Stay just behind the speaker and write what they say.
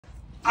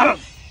One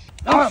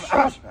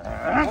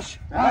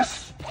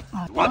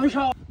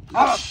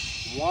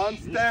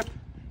step,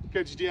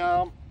 catch the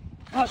arm.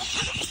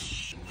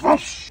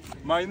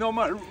 My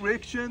normal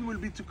reaction will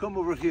be to come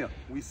over here.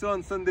 We saw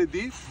on Sunday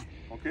this,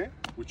 okay,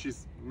 which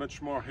is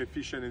much more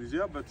efficient and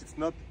easier, but it's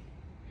not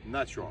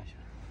natural.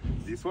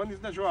 This one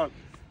is natural.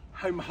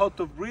 I'm out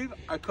of breath,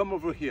 I come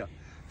over here.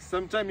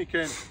 Sometimes he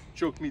can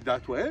choke me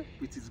that way,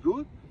 which is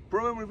good.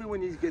 Problem will be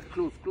when he get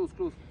close.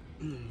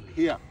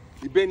 Here,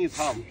 he bend his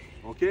arm,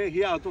 okay?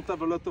 Here I don't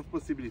have a lot of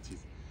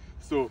possibilities.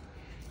 So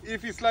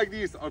if it's like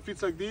this or if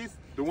it's like this,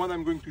 the one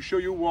I'm going to show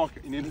you work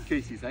in any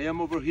cases. I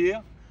am over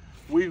here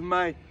with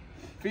my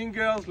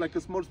fingers like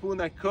a small spoon.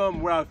 I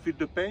come where I feel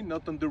the pain,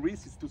 not on the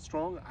wrist, it's too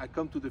strong. I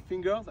come to the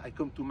fingers, I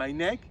come to my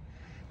neck,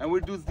 and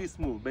we'll do this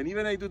move. But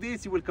even I do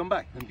this, he will come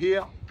back. And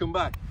here, come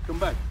back.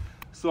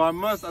 So I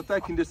must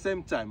attack in the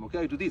same time, okay?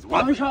 I do this.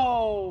 One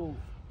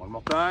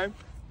more time.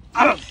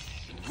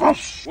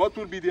 What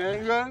will be the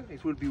angle?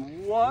 It will be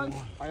one.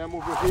 I am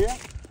over here.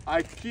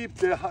 I keep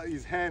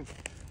his hand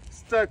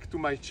stuck to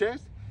my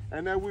chest,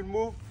 and I will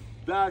move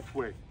that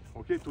way,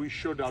 okay, to his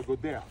shoulder. I'll go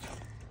there.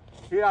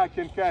 Here I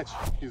can catch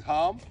his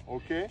arm,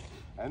 okay,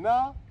 and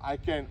now I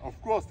can, of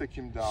course, take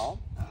him down,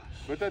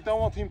 but I don't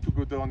want him to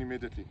go down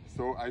immediately.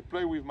 So I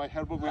play with my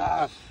elbow going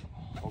up,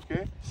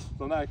 okay.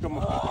 So now I come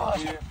over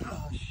here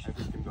and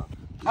take him down.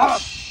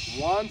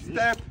 One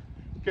step,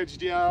 catch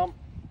the arm.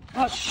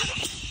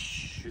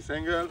 This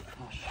angle.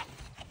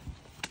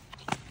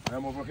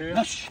 I'm over here.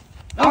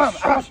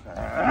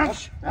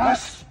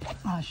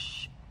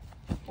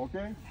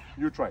 Okay,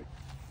 you try.